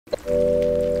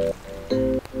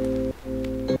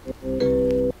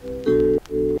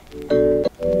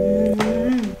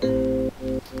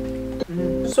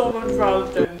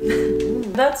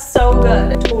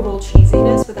good. Total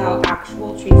cheesiness without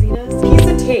actual cheesiness.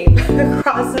 Piece of tape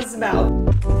across his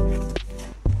mouth.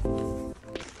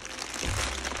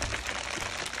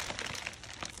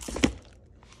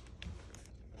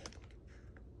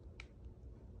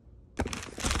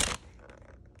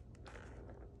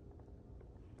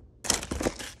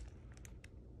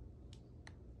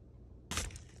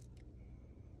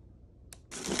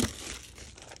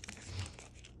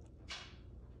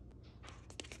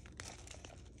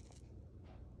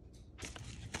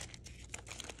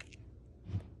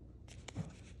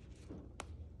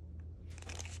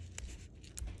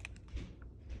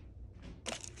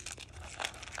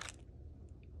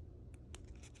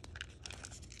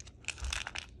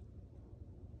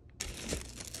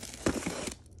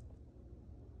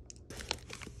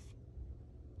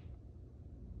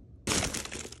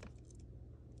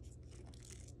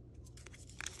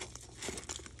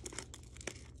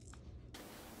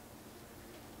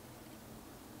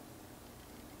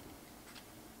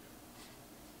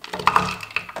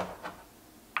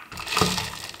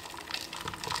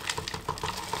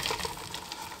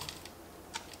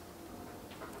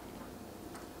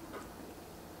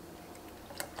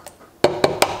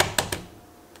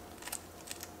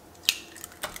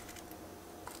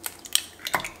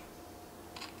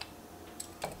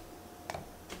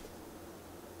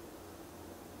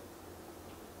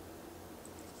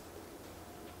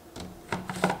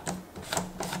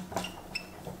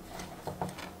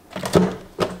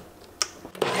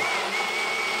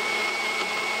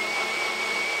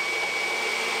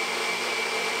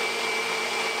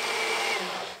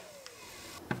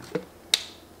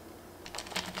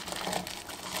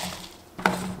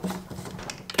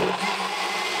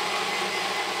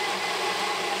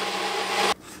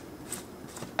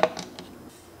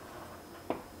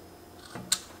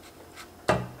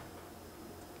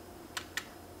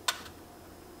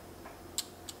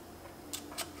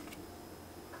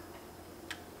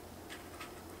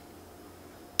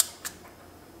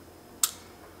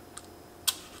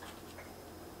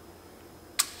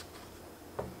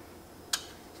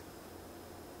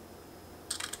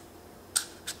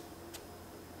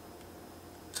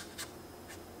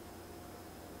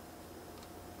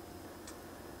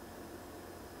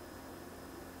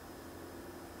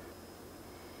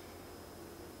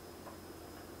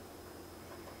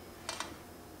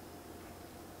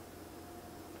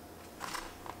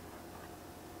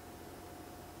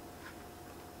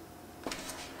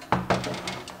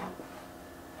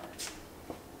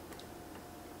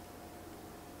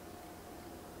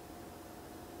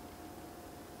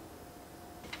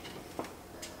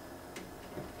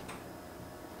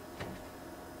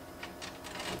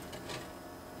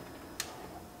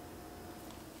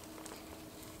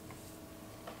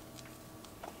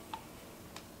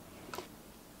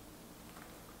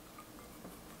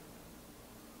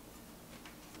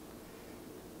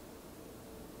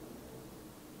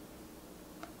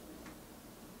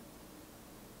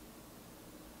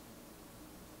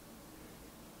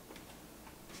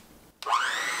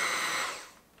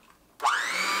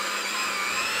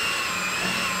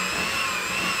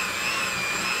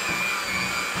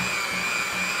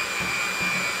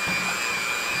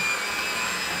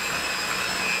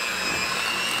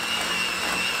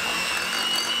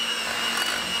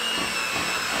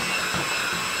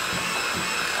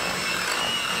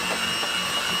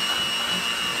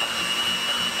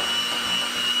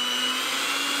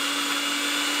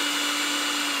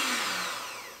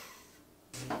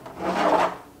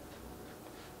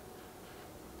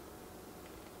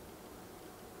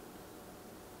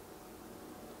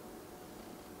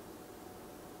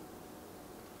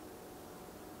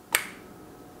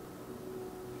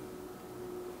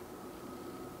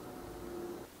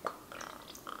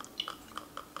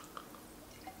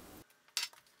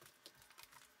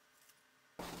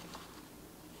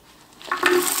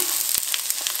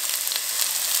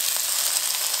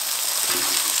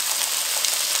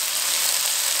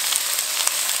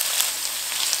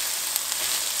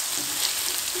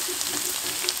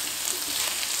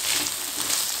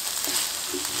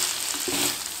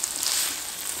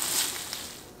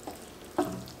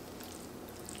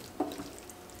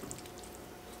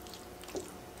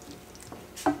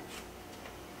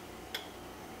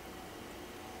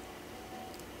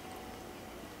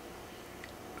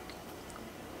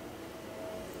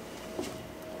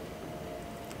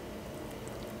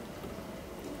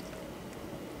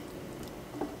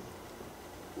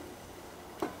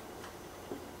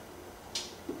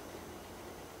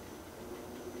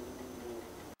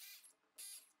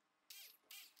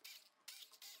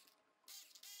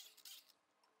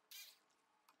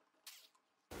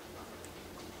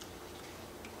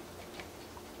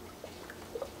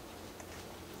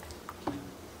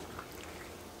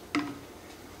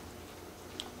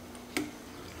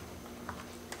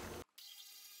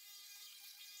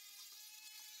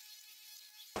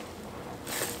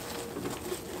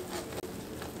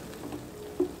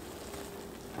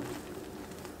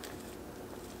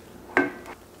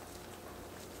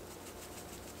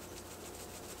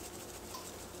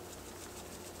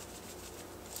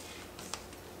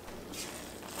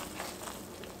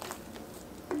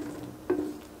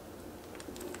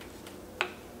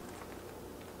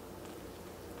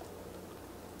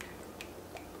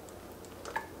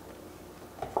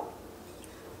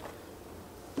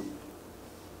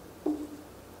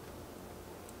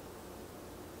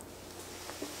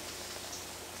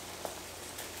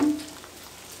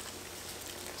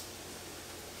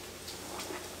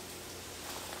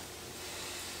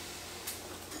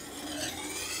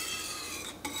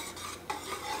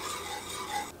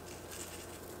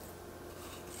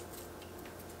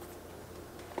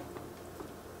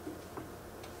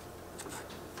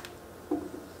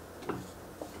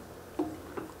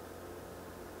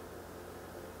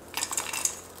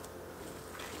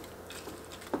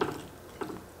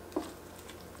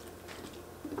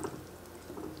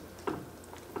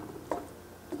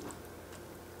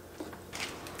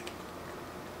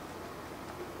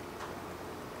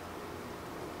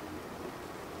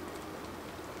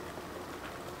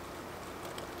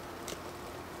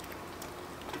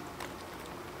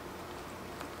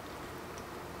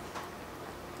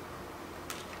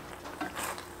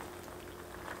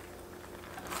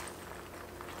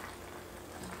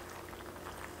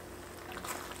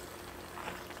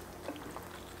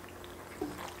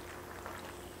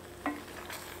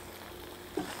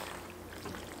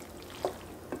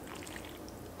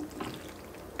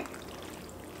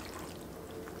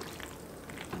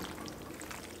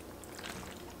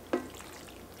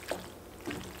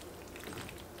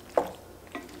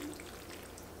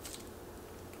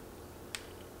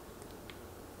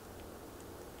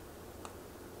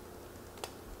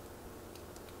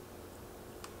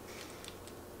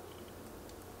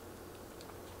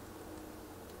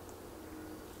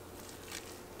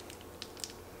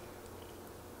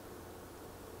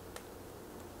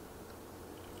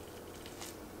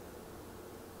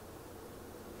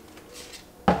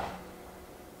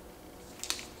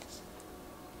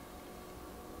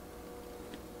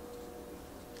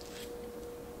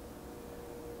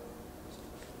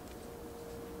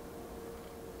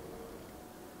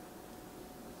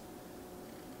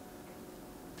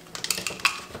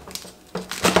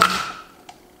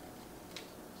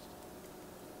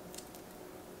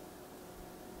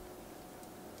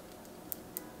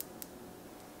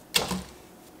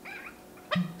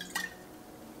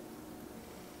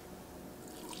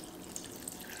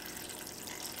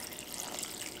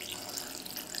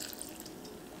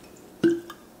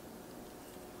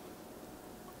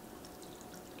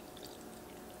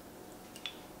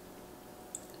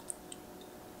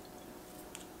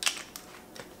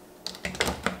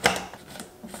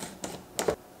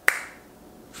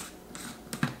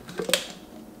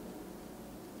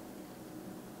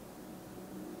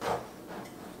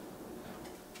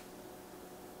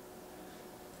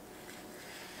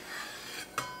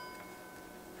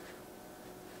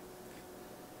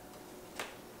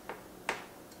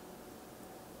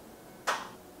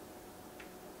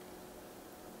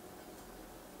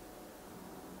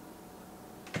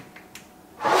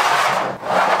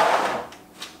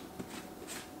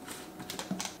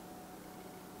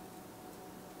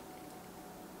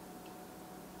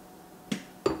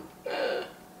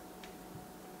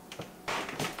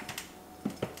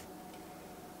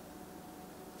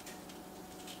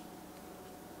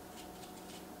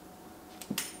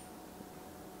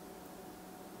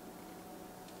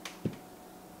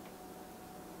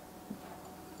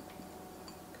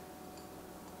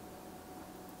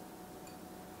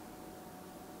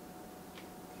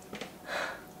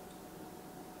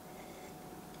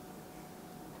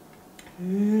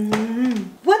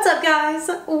 What's up guys?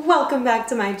 Welcome back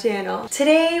to my channel.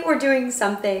 Today we're doing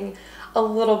something a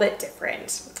little bit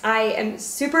different. I am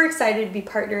super excited to be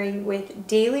partnering with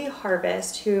Daily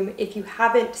Harvest, whom if you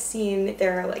haven't seen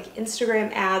their like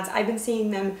Instagram ads, I've been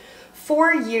seeing them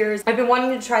for years. I've been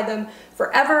wanting to try them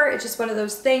forever. It's just one of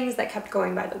those things that kept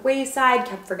going by the wayside,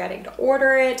 kept forgetting to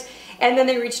order it. And then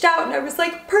they reached out and I was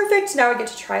like, perfect, now I get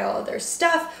to try all of their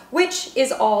stuff, which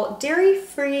is all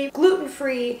dairy-free,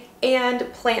 gluten-free,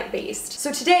 and plant-based.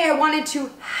 So today I wanted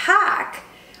to hack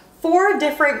 4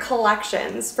 different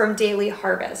collections from Daily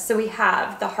Harvest. So we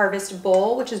have the Harvest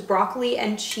Bowl, which is broccoli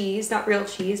and cheese, not real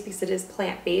cheese because it is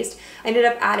plant-based. I ended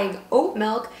up adding oat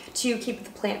milk to keep the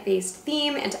plant-based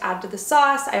theme and to add to the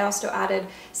sauce. I also added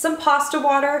some pasta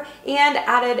water and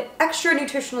added extra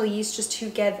nutritional yeast just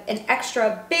to give an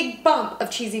extra big bump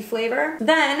of cheesy flavor.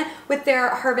 Then with their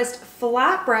Harvest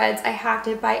Flatbreads, I hacked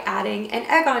it by adding an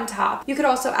egg on top. You could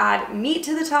also add meat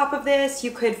to the top of this.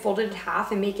 You could fold it in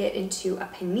half and make it into a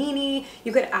panini.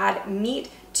 You could add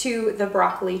meat to the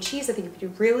broccoli cheese. I think it would be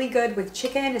really good with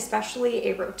chicken, especially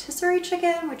a rotisserie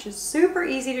chicken, which is super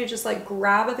easy to just like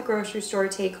grab at the grocery store,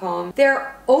 take home.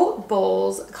 Their Oat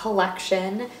Bowls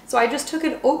collection. So I just took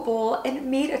an oat bowl and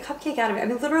made a cupcake out of it. I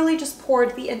mean, literally just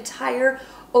poured the entire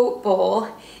oat bowl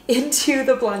into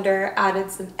the blender,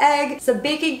 added some egg, some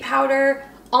baking powder,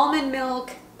 almond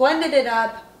milk, blended it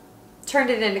up, turned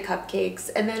it into cupcakes,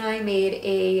 and then I made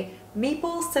a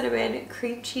maple cinnamon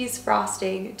cream cheese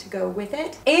frosting to go with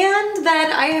it. And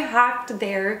then I hacked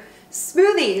their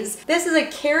smoothies. This is a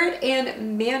carrot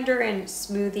and mandarin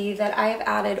smoothie that I've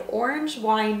added orange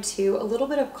wine to, a little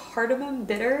bit of cardamom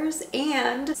bitters,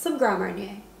 and some Grand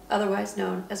Marnier, otherwise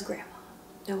known as grandma.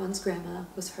 No one's grandma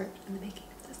was hurt in the making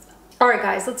of this film. All right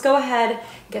guys, let's go ahead and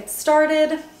get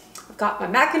started. I've got my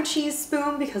mac and cheese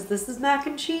spoon because this is mac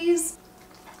and cheese.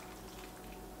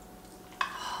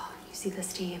 See the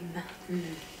steam.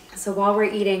 So while we're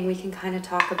eating, we can kind of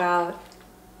talk about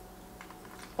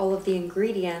all of the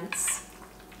ingredients,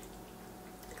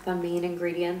 the main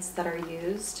ingredients that are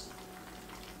used.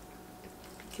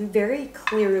 You can very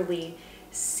clearly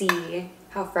see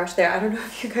how fresh they are. I don't know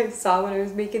if you guys saw when I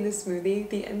was making the smoothie,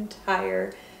 the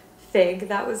entire fig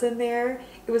that was in there.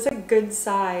 It was a good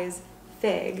size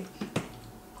fig.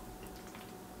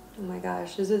 Oh my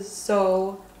gosh, this is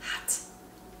so hot.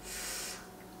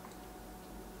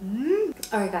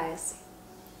 All right, guys.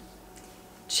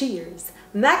 Cheers.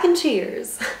 Mac and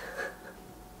cheers.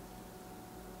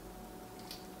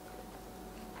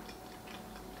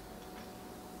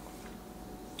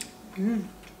 It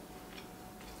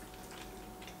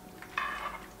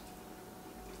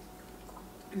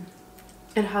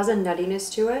has a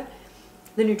nuttiness to it.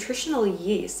 The nutritional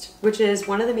yeast, which is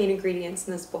one of the main ingredients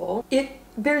in this bowl, it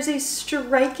bears a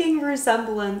striking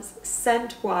resemblance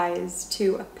scent-wise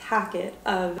to a packet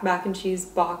of mac and cheese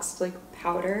boxed like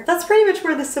powder. That's pretty much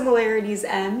where the similarities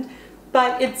end,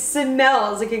 but it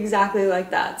smells like exactly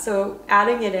like that. So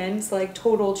adding it in to like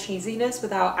total cheesiness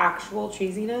without actual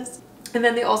cheesiness. And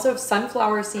then they also have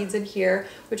sunflower seeds in here,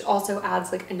 which also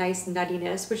adds like a nice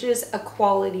nuttiness, which is a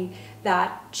quality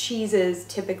that cheeses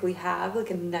typically have, like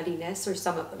a nuttiness, or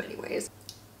some of them anyways.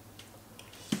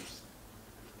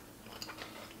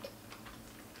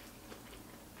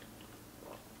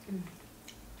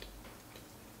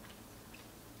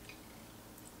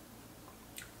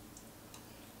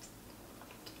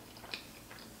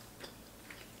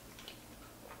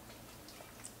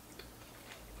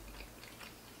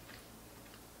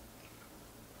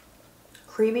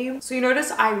 Creamy. So you notice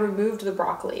I removed the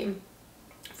broccoli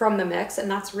from the mix,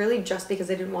 and that's really just because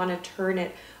I didn't want to turn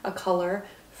it a color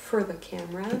for the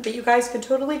camera. But you guys could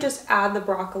totally just add the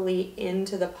broccoli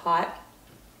into the pot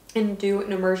and do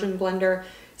an immersion blender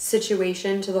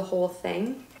situation to the whole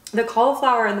thing. The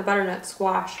cauliflower and the butternut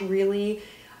squash really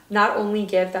not only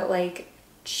give that like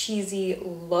cheesy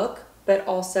look, but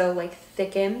also like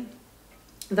thicken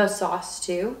the sauce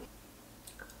too.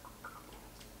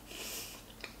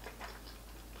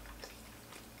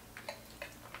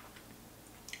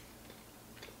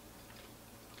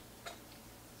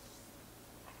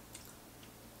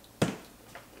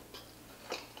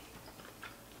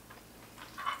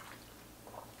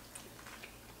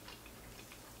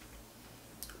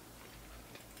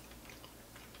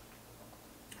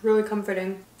 Really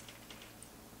comforting.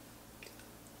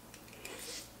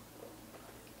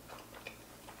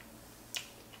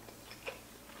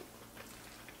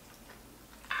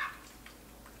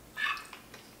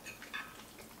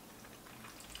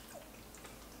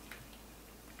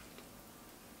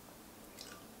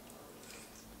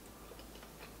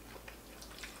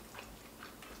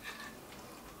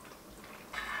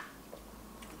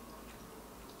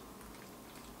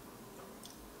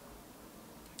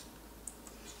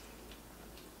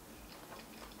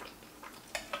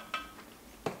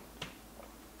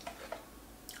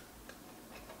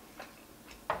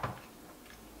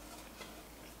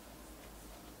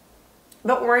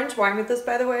 The orange wine with this,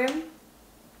 by the way,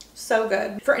 so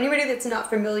good. For anybody that's not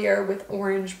familiar with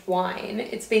orange wine,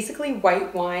 it's basically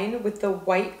white wine with the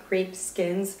white grape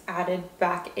skins added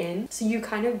back in. So you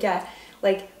kind of get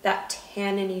like that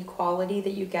tannin-y quality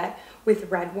that you get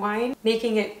with red wine,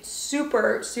 making it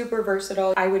super, super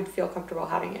versatile. I would feel comfortable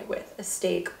having it with a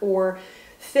steak or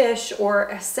fish or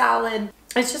a salad.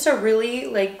 It's just a really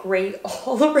like great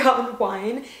all-around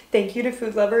wine. Thank you to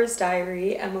Food Lover's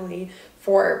Diary, Emily,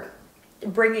 for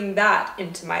bringing that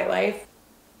into my life.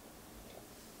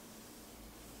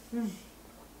 Oh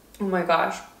my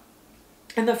gosh.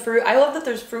 And the fruit, I love that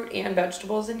there's fruit and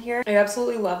vegetables in here. I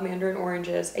absolutely love mandarin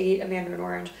oranges. I eat a mandarin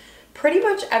orange pretty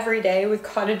much every day with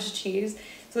cottage cheese.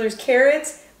 So there's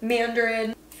carrots,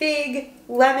 mandarin, fig,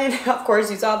 lemon, of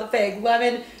course you saw the fig,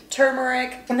 lemon,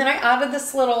 turmeric. And then I added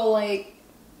this little like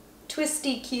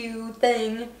twisty Q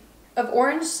thing of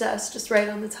orange zest just right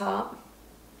on the top.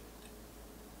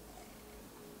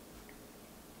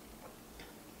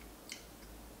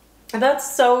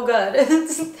 That's so good.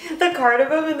 The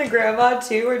cardamom and the grandma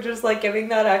too are just like giving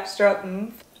that extra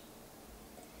oomph.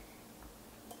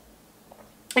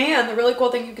 And the really cool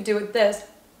thing you could do with this,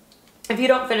 if you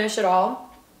don't finish it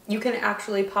all, you can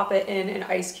actually pop it in an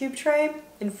ice cube tray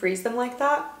and freeze them like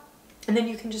that. And then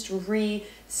you can just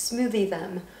re-smoothie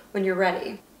them when you're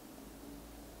ready.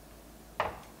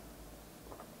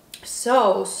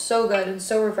 So, so good and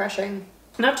so refreshing.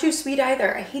 Not too sweet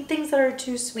either. I hate things that are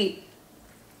too sweet.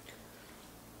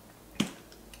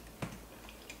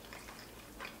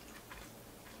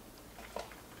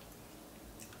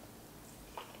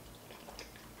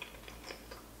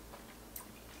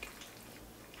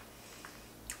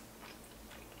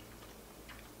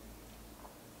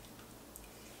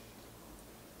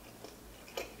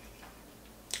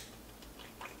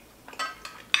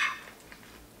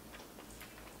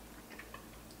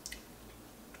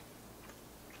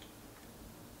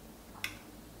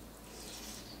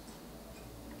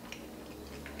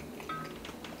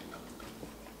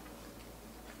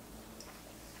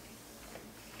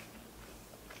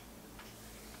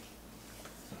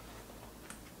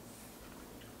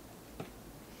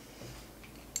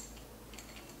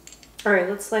 All right,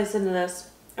 let's slice into this.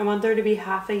 I want there to be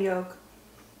half a yolk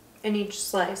in each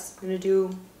slice. I'm gonna do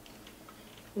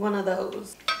one of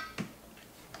those.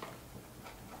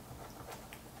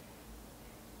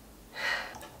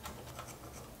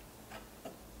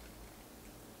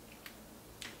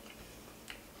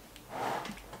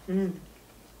 Mmm.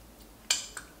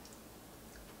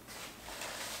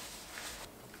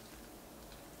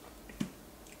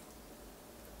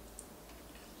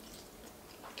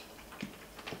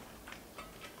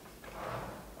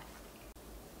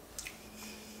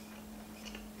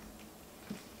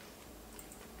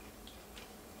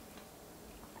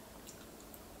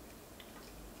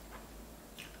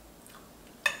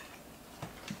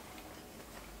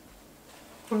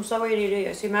 I'm so ADD.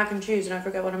 I see mac and cheese and I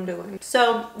forget what I'm doing.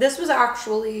 So this was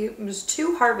actually, it was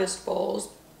 2 harvest bowls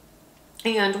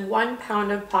and 1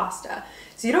 pound of pasta.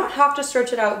 So you don't have to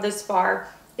stretch it out this far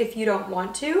if you don't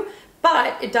want to,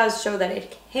 but it does show that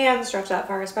it can stretch that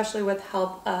far, especially with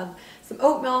help of some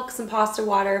oat milk, some pasta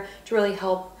water to really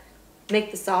help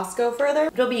make the sauce go further.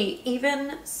 It'll be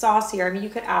even saucier. I mean, you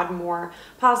could add more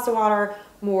pasta water,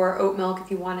 more oat milk if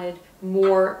you wanted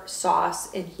more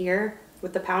sauce in here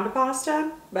with the pound of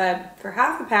pasta, but for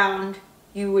half a pound,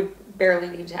 you would barely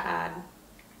need to add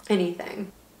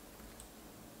anything.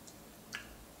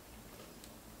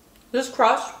 This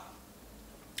crust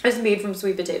is made from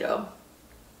sweet potato,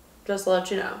 just to let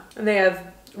you know. And they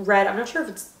have red, I'm not sure if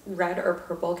it's red or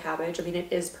purple cabbage. I mean,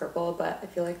 it is purple, but I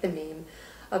feel like the name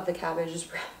of the cabbage is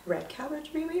red cabbage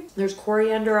maybe. There's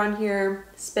coriander on here,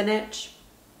 spinach.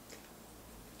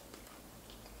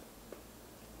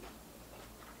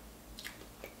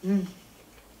 Mm.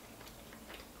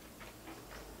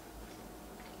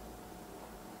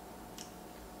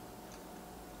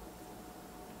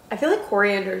 I feel like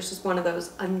coriander is just one of those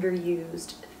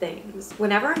underused things.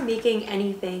 Whenever I'm making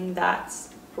anything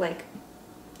that's like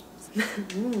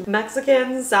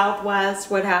Mexican, Southwest,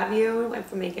 what have you,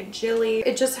 if I'm making chili,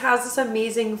 it just has this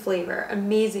amazing flavor,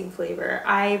 amazing flavor.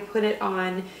 I put it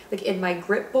on like in my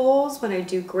grit bowls when I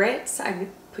do grits. I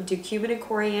do cumin and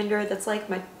coriander. That's like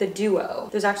the duo.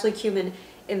 There's actually cumin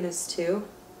in this too.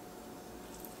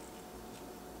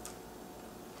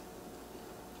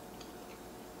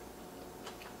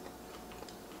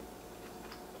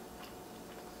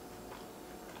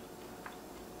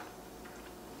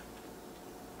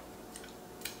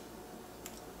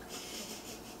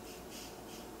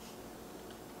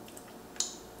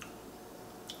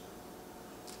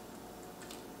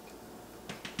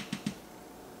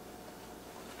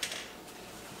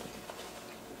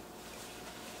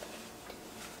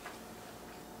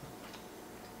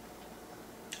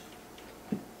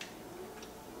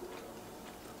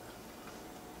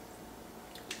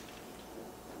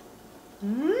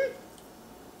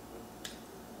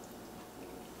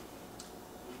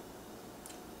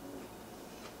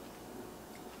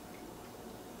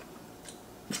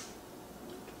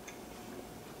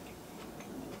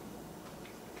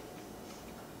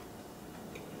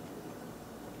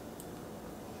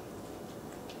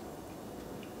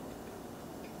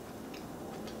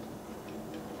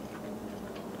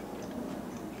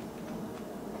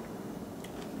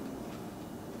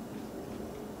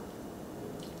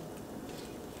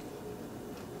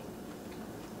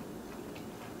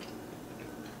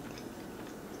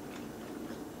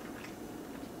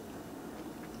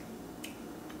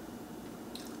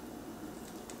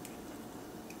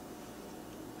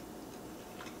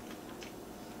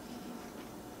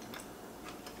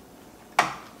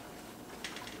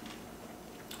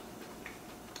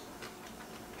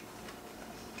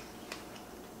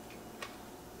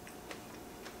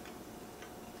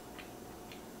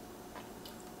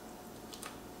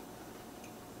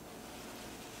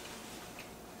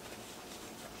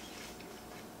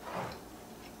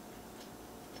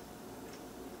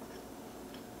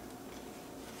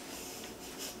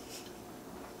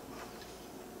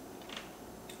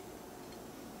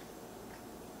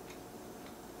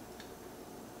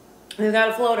 We got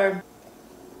a floater.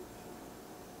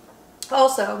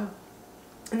 Also,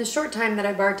 in the short time that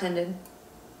I bartended,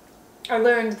 I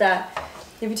learned that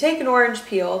if you take an orange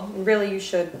peel, and really you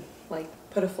should like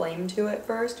put a flame to it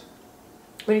first,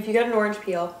 but if you get an orange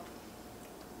peel,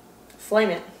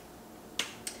 flame it,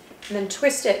 and then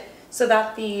twist it so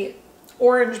that the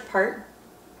orange part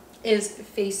is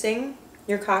facing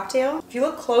your cocktail. If you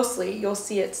look closely, you'll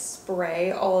see it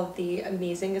spray all of the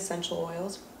amazing essential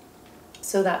oils.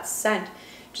 So that scent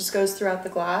just goes throughout the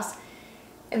glass.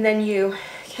 And then you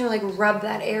kind of like rub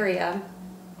that area.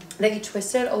 Then you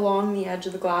twist it along the edge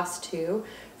of the glass too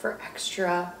for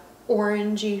extra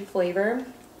orangey flavor.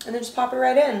 And then just pop it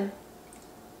right in.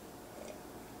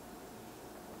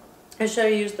 I should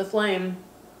have used the flame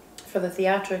for the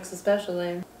theatrics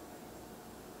especially.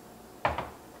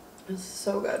 This is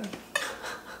so good.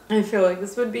 I feel like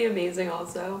this would be amazing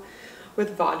also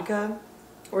with vodka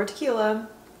or tequila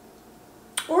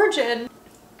or gin.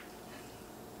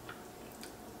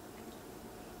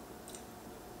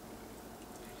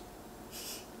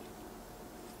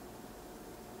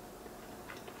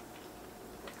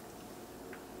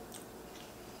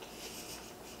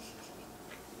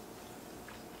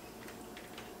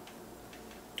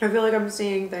 I feel like I'm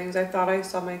seeing things. I thought I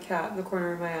saw my cat in the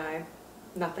corner of my eye.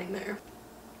 Nothing there.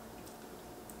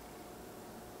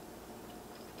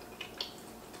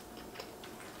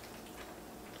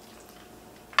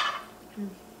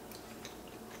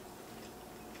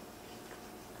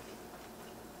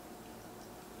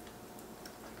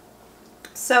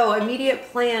 So,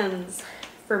 immediate plans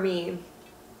for me.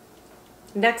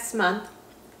 Next month,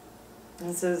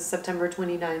 this is September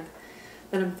 29th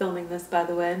that I'm filming this, by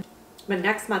the way. But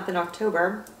next month in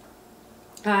October,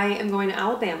 I am going to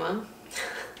Alabama,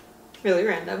 really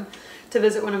random, to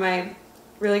visit one of my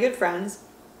really good friends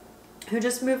who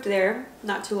just moved there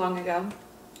not too long ago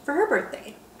for her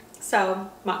birthday. So,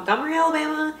 Montgomery,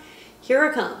 Alabama, here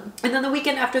I come. And then the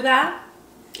weekend after that,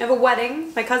 I have a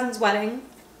wedding, my cousin's wedding,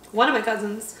 one of my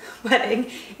cousins'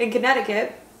 wedding in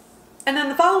Connecticut. And then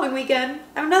the following weekend,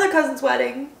 I have another cousin's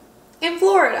wedding in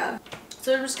Florida.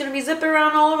 So I'm just gonna be zipping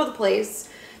around all over the place,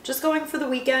 just going for the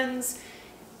weekends.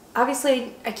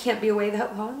 Obviously, I can't be away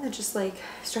that long. It just like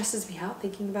stresses me out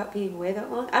thinking about being away that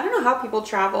long. I don't know how people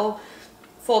travel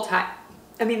full time.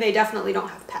 I mean, they definitely don't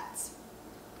have pets,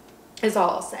 is all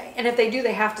I'll say. And if they do,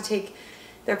 they have to take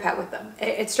their pet with them.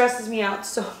 It stresses me out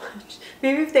so much.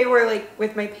 Maybe if they were like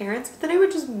with my parents, but then I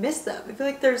would just miss them. I feel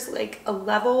like there's like a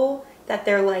level that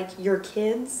they're like your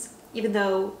kids, even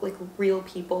though like real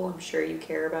people, I'm sure you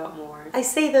care about more. I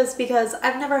say this because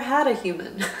I've never had a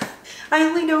human. I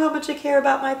only know how much I care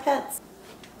about my pets.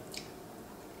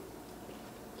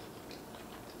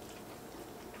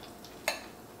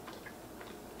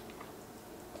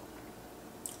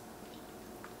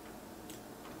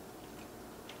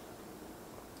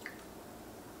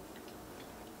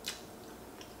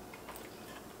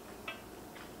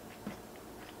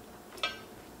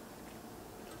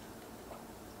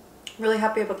 Really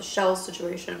happy about the shell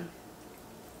situation.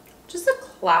 Just a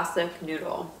classic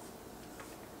noodle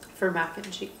for mac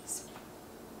and cheese.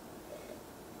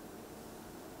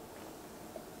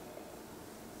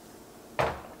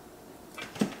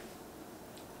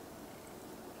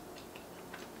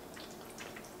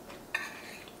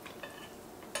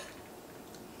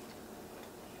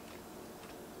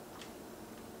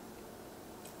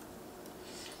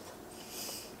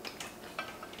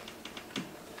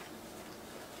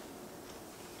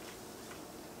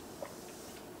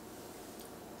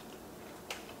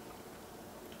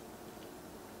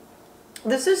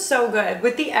 This is so good.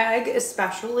 With the egg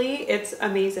especially, it's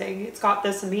amazing. It's got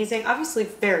this amazing, obviously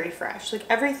very fresh. Like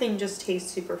everything just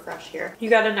tastes super fresh here. You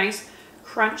got a nice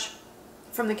crunch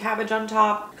from the cabbage on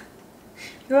top.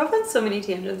 You have on so many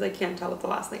tangents, I can't tell what the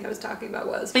last thing I was talking about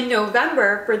was. In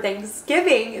November for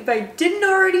Thanksgiving, if I didn't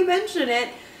already mention it,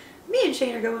 me and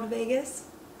Shane are going to Vegas.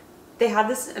 They had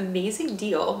this amazing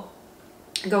deal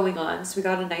going on. So we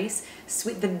got a nice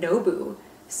sweet, the Nobu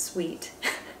suite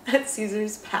at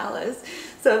Caesar's Palace.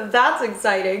 So that's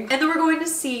exciting. And then we're going to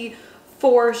see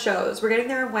 4 shows. We're getting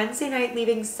there Wednesday night,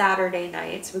 leaving Saturday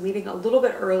night. So we're leaving a little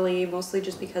bit early, mostly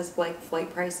just because of like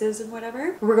flight prices and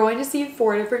whatever. We're going to see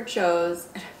 4 different shows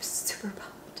and I'm super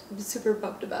pumped. I'm super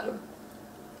pumped about them.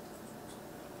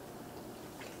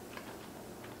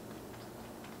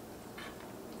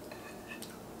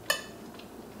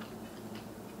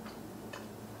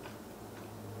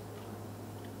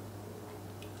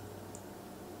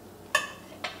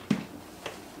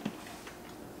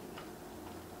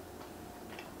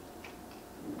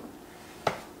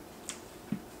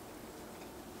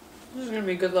 This is gonna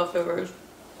be good leftovers.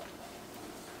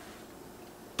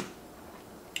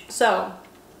 So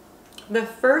the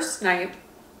first night,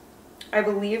 I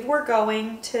believe we're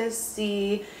going to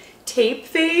see Tape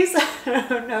Face. I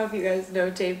don't know if you guys know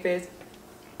Tape Face.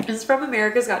 It's from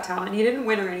America's Got Talent. He didn't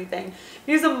win or anything.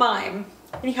 He was a mime.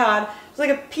 And he had like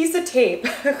a piece of tape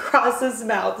across his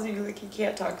mouth. So like, he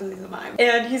can't talk because he's a mime.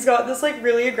 And he's got this like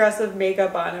really aggressive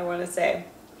makeup on, I want to say,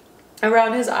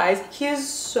 around his eyes. He is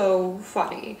so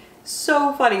funny.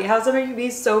 So funny. How somebody can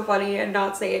be so funny and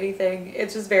not say anything.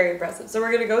 It's just very impressive. So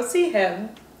we're going to go see him.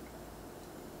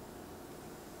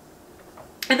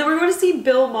 And then we're going to see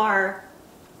Bill Maher.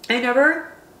 I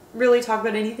never really talk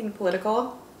about anything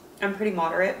political. I'm pretty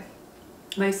moderate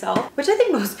myself, which I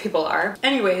think most people are.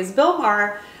 Anyways, Bill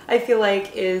Maher, I feel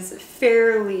like, is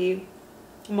fairly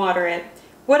moderate.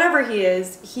 Whatever he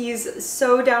is, he's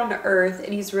so down to earth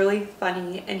and he's really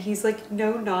funny and he's like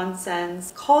no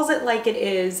nonsense, calls it like it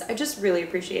is. I just really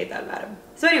appreciate that about him.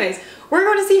 So anyways, we're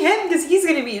going to see him because he's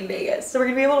going to be in Vegas. So we're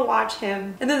going to be able to watch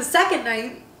him. And then the second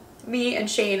night, me and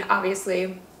Shane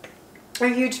obviously are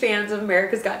huge fans of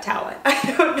America's Got Talent.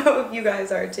 I don't know if you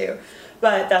guys are too,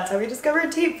 but that's how we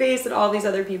discovered Tape Face and all these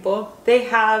other people. They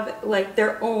have like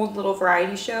their own little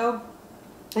variety show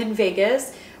in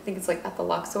Vegas. I think it's like at the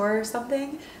Luxor or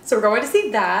something. So we're going to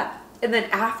see that. And then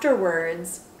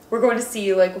afterwards, we're going to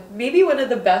see like maybe one of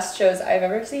the best shows I've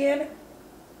ever seen.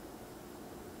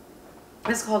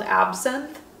 It's called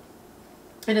Absinthe.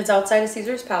 And it's outside of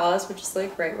Caesar's Palace, which is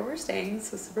like right where we're staying.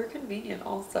 So super convenient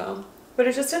also. But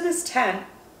it's just in this tent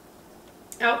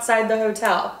outside the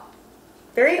hotel.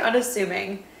 Very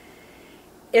unassuming.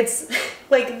 It's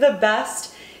like the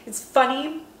best. It's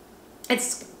funny.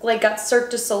 It's like got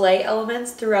Cirque du Soleil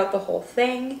elements throughout the whole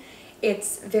thing.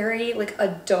 It's very like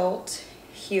adult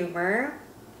humor,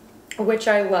 which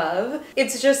I love.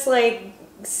 It's just like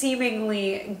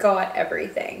seemingly got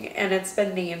everything. And it's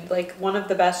been named like one of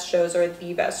the best shows or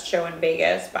the best show in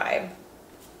Vegas by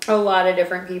a lot of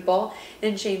different people,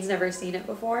 and Shane's never seen it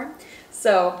before.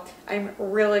 So I'm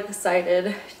really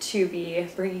excited to be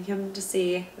bringing him to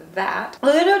see that.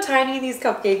 Look at how tiny these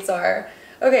cupcakes are.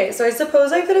 Okay, so I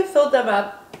suppose I could have filled them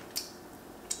up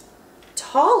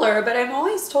taller, but I'm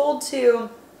always told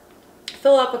to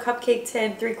fill up a cupcake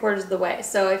tin 3/4 of the way.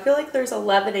 So I feel like there's a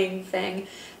leavening thing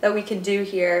that we can do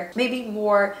here. Maybe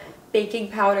more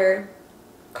baking powder,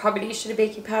 combination of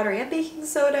baking powder and baking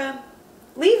soda.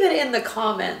 Leave it in the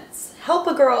comments. Help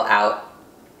a girl out.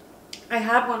 I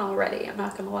had one already, I'm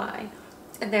not gonna lie.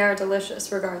 And they are delicious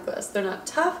regardless. They're not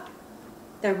tough,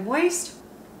 they're moist,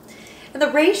 and the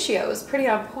ratio is pretty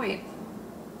on point.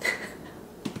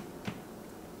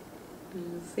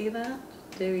 You see that?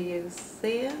 Do you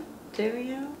see it? Do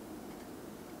you?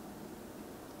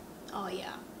 Oh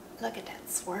yeah, look at that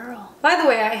swirl. By the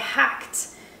way, I hacked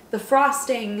the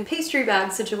frosting pastry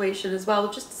bag situation as well,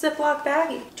 just a Ziploc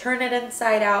baggie. Turn it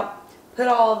inside out, put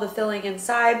all of the filling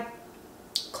inside,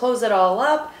 close it all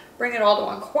up, bring it all to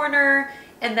one corner,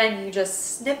 and then you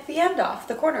just snip the end off,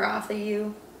 the corner off that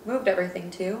you moved everything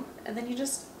to, and then you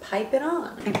just pipe it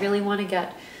on. I really want to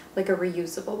get like a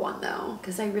reusable one though,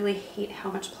 because I really hate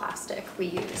how much plastic we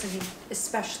use. I mean,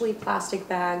 especially plastic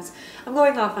bags. I'm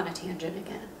going off on a tangent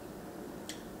again.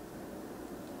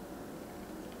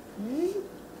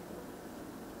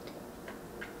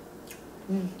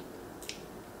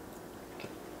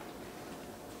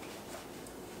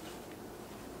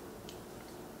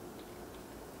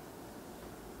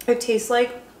 It tastes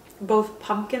like both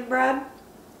pumpkin bread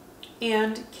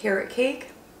and carrot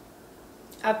cake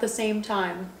at the same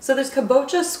time. So there's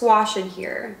Kabocha squash in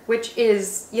here, which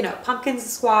is, you know, pumpkin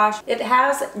squash. It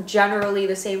has generally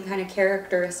the same kind of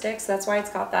characteristics. That's why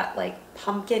it's got that like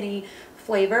pumpkin-y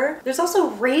flavor. There's also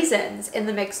raisins in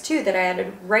the mix too that I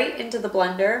added right into the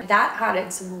blender. That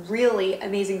added some really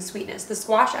amazing sweetness. The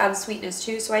squash adds sweetness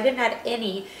too, so I didn't add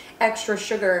any extra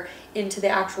sugar into the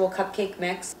actual cupcake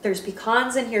mix. There's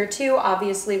pecans in here too,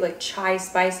 obviously, like chai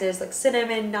spices, like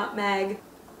cinnamon, nutmeg.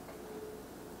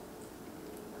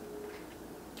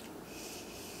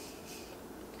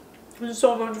 There's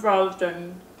so much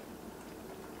frosting.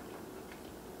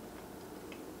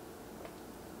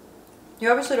 You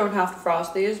obviously don't have to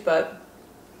frost these, but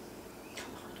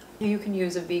you can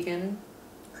use a vegan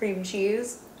cream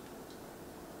cheese.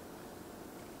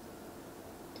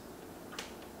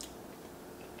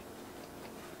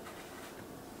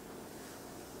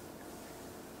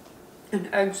 An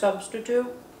egg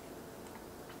substitute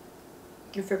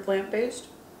if you're plant-based.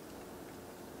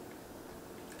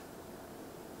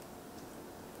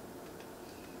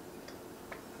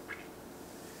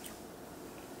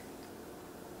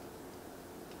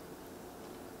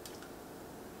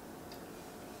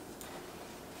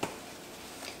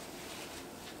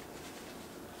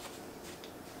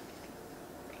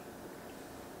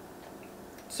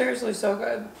 Seriously, so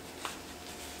good.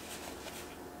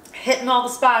 Hitting all the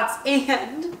spots,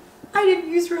 and I didn't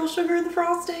use real sugar in the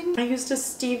frosting. I used a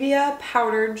stevia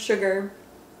powdered sugar.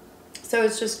 So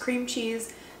it's just cream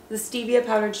cheese, the stevia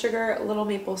powdered sugar, a little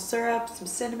maple syrup, some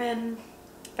cinnamon.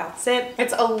 That's it.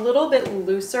 It's a little bit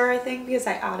looser, I think, because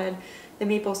I added the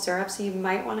maple syrup. So you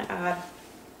might want to add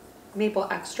maple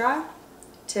extra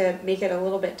to make it a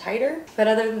little bit tighter. But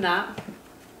other than that,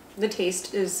 the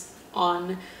taste is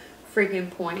on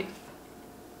freaking point.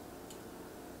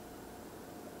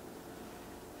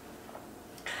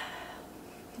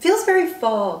 It feels very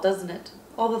fall, doesn't it?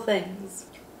 All the things.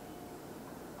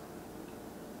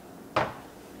 I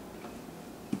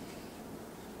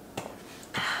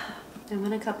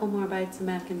want a couple more bites of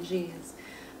mac and cheese,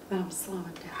 but I'm slowing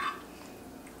down.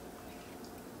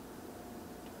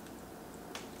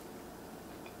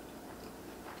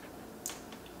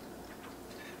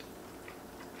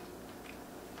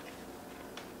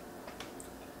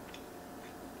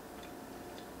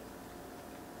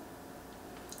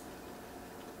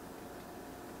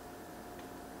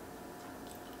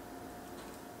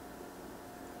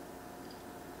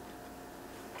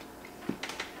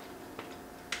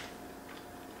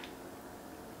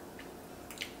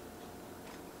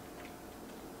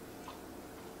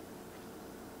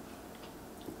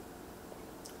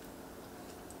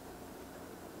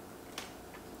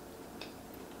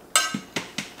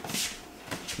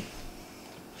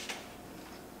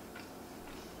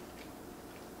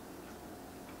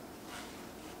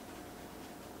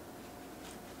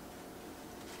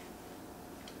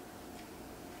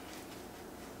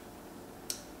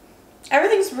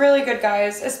 Everything's really good,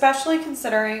 guys, especially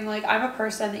considering like I'm a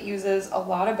person that uses a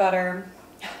lot of butter,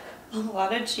 a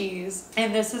lot of cheese,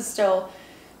 and this is still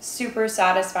super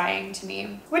satisfying to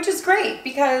me, which is great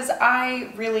because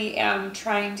I really am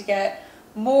trying to get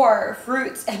more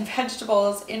fruits and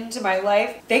vegetables into my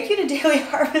life. Thank you to Daily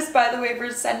Harvest, by the way,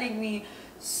 for sending me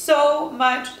so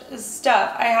much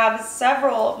stuff. I have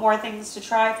several more things to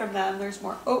try from them. There's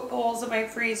more oat bowls in my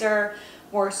freezer,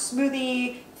 more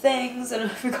smoothie things. I don't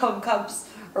know if you call them cups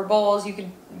or bowls. You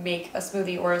can make a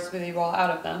smoothie or a smoothie bowl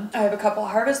out of them. I have a couple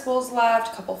harvest bowls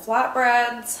left, a couple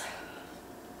flatbreads.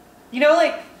 You know,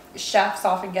 like chefs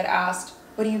often get asked,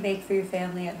 what do you make for your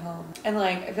family at home? And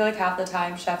like, I feel like half the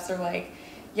time chefs are like,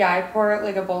 yeah, I pour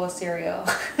like a bowl of cereal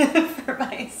for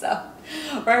myself,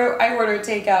 or I order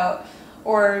takeout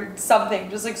or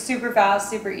something just like super fast,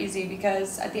 super easy,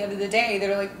 because at the end of the day,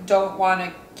 they're like, don't want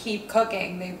to keep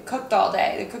cooking. They've cooked all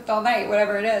day, they cooked all night,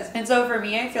 whatever it is. And so for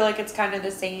me, I feel like it's kind of the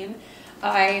same.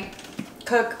 I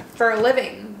cook for a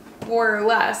living, more or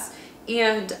less,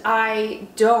 and I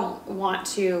don't want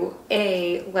to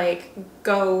like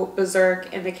go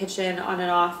berserk in the kitchen on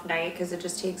an off night because it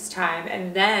just takes time,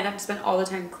 and then I've spent all the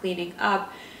time cleaning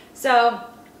up. So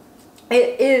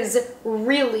it is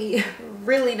really,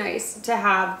 really nice to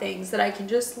have things that I can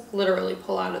just literally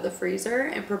pull out of the freezer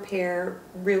and prepare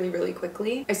really, really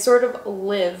quickly. I sort of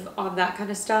live on that kind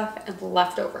of stuff and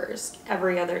leftovers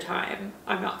every other time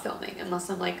I'm not filming, unless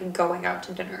I'm like going out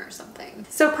to dinner or something.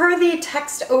 So per the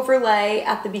text overlay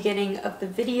at the beginning of the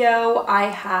video, I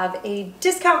have a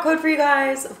discount code for you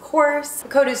guys, of course. The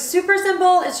code is super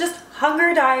simple. It's just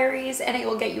Hunger Diaries, and it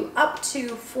will get you up to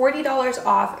 $40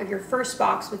 off of your first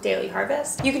box with Daily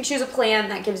Harvest. You can choose a plan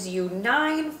that gives you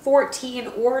 9, 14,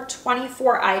 or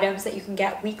 24 items that you can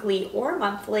get weekly or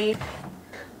monthly.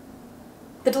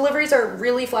 The deliveries are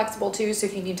really flexible too, so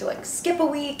if you need to like skip a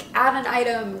week, add an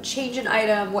item, change an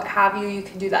item, what have you, you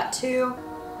can do that too.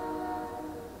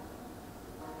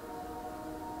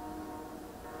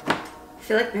 I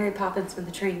feel like Mary Poppins when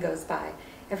the train goes by.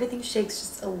 Everything shakes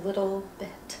just a little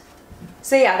bit.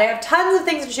 So yeah, they have tons of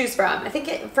things to choose from. I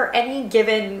think for any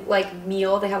given like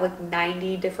meal, they have like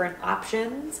 90 different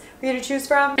options for you to choose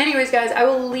from. Anyways, guys, I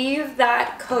will leave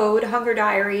that code Hunger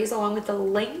Diaries along with the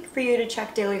link for you to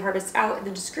check Daily Harvest out in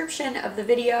the description of the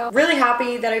video. Really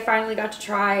happy that I finally got to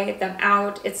try them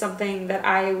out. It's something that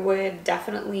I would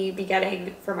definitely be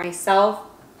getting for myself.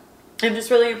 I'm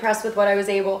just really impressed with what I was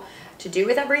able to do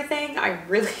with everything. I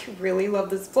really, really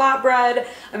love this flatbread.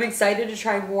 I'm excited to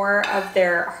try more of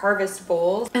their harvest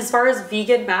bowls. As far as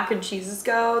vegan mac and cheeses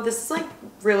go, this is like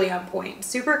really on point.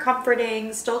 Super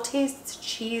comforting, still tastes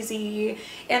cheesy.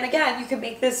 And again, you can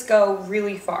make this go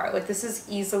really far. Like this is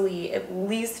easily at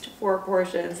least 4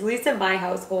 portions. At least in my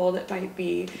household, it might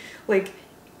be like,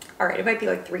 all right, it might be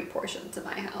like 3 portions in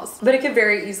my house, but it could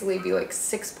very easily be like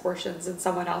 6 portions in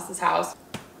someone else's house.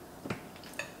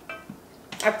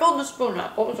 I filled the spoon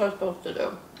up. What was I supposed to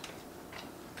do?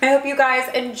 I hope you guys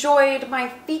enjoyed my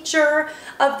feature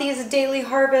of these Daily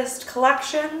Harvest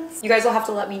collections. You guys will have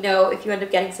to let me know if you end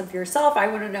up getting some for yourself. I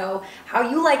want to know how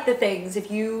you like the things, if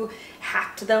you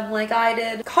hacked them like I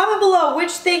did. Comment below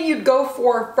which thing you'd go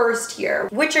for first here.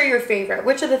 Which are your favorite?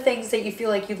 Which are the things that you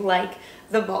feel like you'd like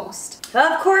the most?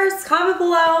 Of course, comment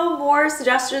below more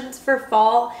suggestions for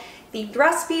fall themed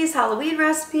recipes, Halloween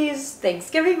recipes,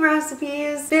 Thanksgiving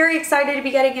recipes. Very excited to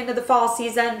be getting into the fall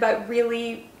season, but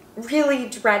really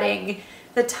dreading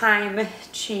the time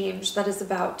change that is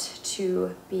about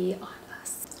to be on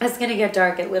us. It's gonna get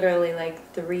dark at literally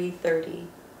like 3:30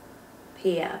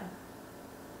 p.m.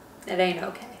 It ain't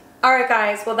okay. All right,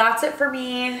 guys, well, that's it for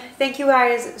me. Thank you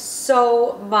guys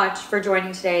so much for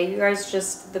joining today. You guys are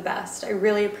just the best. I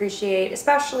really appreciate,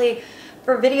 especially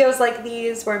for videos like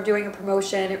these where I'm doing a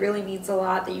promotion, it really means a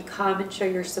lot that you come and show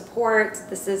your support.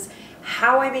 This is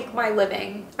how I make my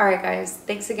living. All right, guys,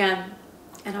 thanks again,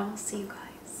 and I'll see you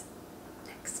guys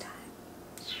next time.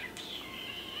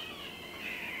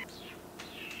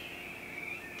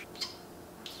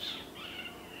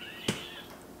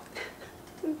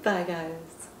 Bye,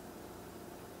 guys.